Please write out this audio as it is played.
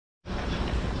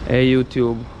Hey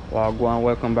YouTube, Wagwan,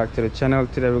 welcome back to the channel.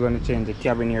 Today we're going to change the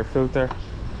cabin air filter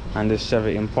on this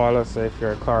Chevy Impala. So if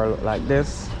your car look like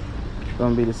this, it's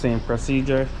going to be the same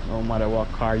procedure no matter what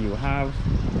car you have.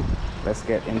 Let's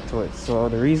get into it. So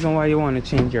the reason why you want to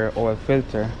change your oil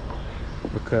filter,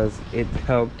 because it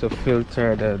helps to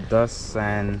filter the dust,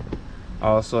 and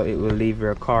also it will leave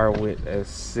your car with a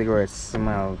cigarette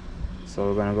smell. So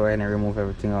we're going to go ahead and remove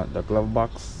everything out the glove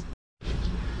box.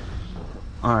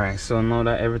 Alright, so now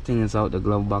that everything is out the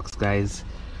glove box, guys,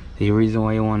 the reason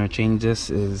why you want to change this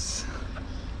is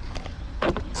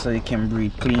so you can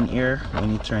breathe clean air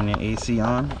when you turn your AC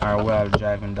on or while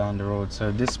driving down the road.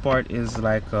 So this part is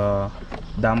like a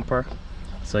damper,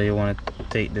 so you want to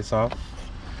take this off,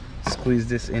 squeeze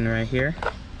this in right here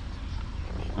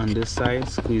on this side,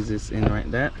 squeeze this in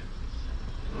right there.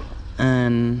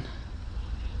 And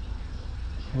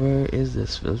where is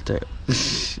this filter?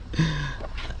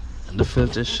 The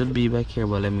filter should be back here,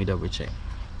 but let me double check.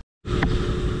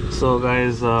 So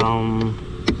guys,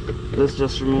 let's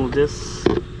just remove this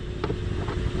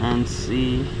and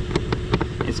see.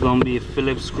 It's gonna be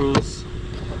Phillips screws.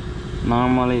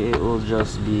 Normally it will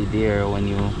just be there when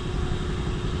you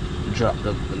drop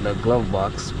the glove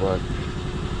box, but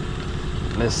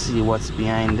let's see what's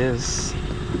behind this.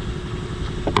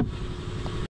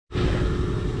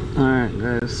 Alright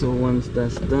guys, so once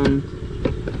that's done,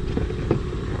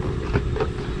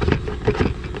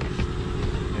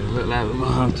 like we're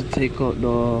gonna have to take out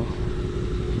the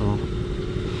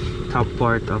top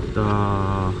part of the.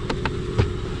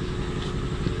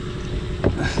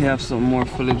 You have some more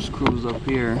Phillips screws up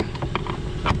here,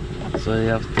 so you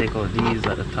have to take out these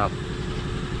at the top.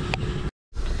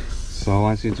 So I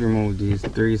want you to remove these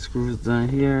 3 screws down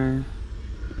here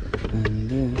and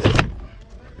this,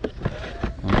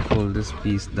 and pull this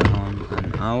piece down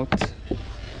and out.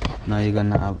 Now you're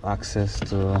gonna have access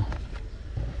to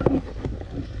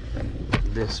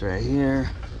this right here,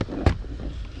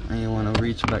 and you want to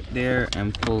reach back there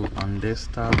and pull on this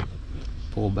top,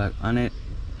 pull back on it,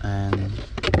 and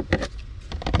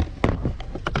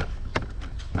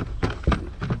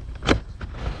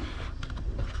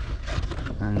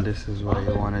this is where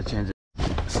you want to change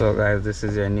it. So guys, this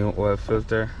is your new oil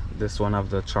filter. This one have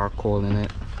the charcoal in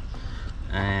it,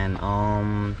 and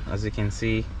as you can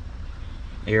see,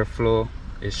 airflow,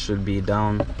 it should be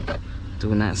down.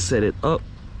 Do not set it up,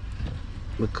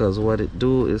 because what it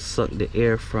do is suck the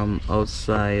air from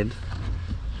outside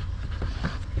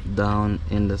down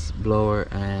in this blower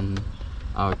and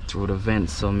out through the vent.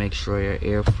 So make sure your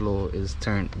airflow is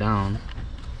turned down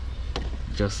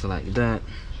just like that,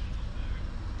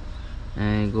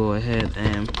 and go ahead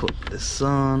and put this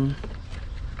on.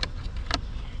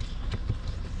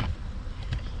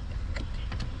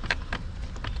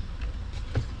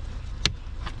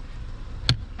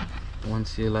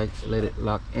 Once you let it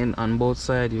lock in on both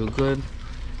sides, you're good.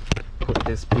 Put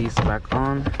this piece back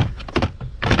on.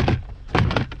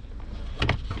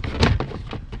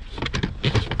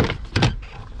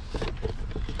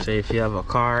 So if you have a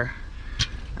car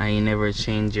and you never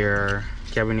change your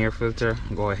cabin air filter,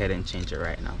 go ahead and change it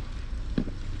right now.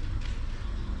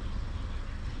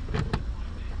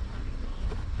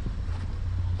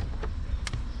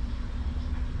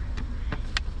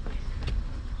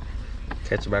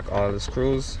 Catch back all the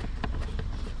screws.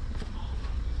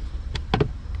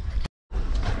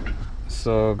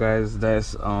 So guys,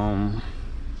 that's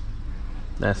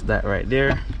that right there.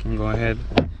 You can go ahead,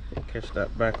 catch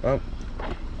that back up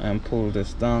and pull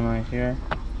this down right here.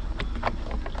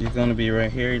 It's gonna be right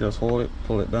here. You just hold it,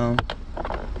 pull it down,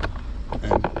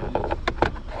 and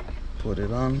put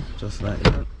it on just like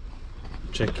that.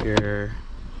 Check your,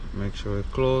 make sure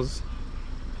it closed.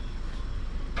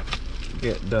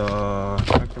 Get the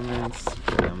measurements,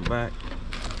 put them back.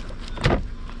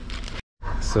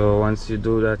 So once you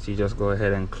do that, you just go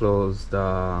ahead and close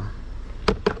the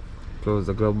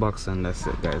glove box, and that's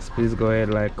it guys. Please go ahead,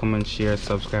 like, comment, share,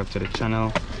 subscribe to the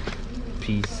channel.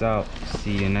 Peace out,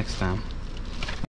 see you next time.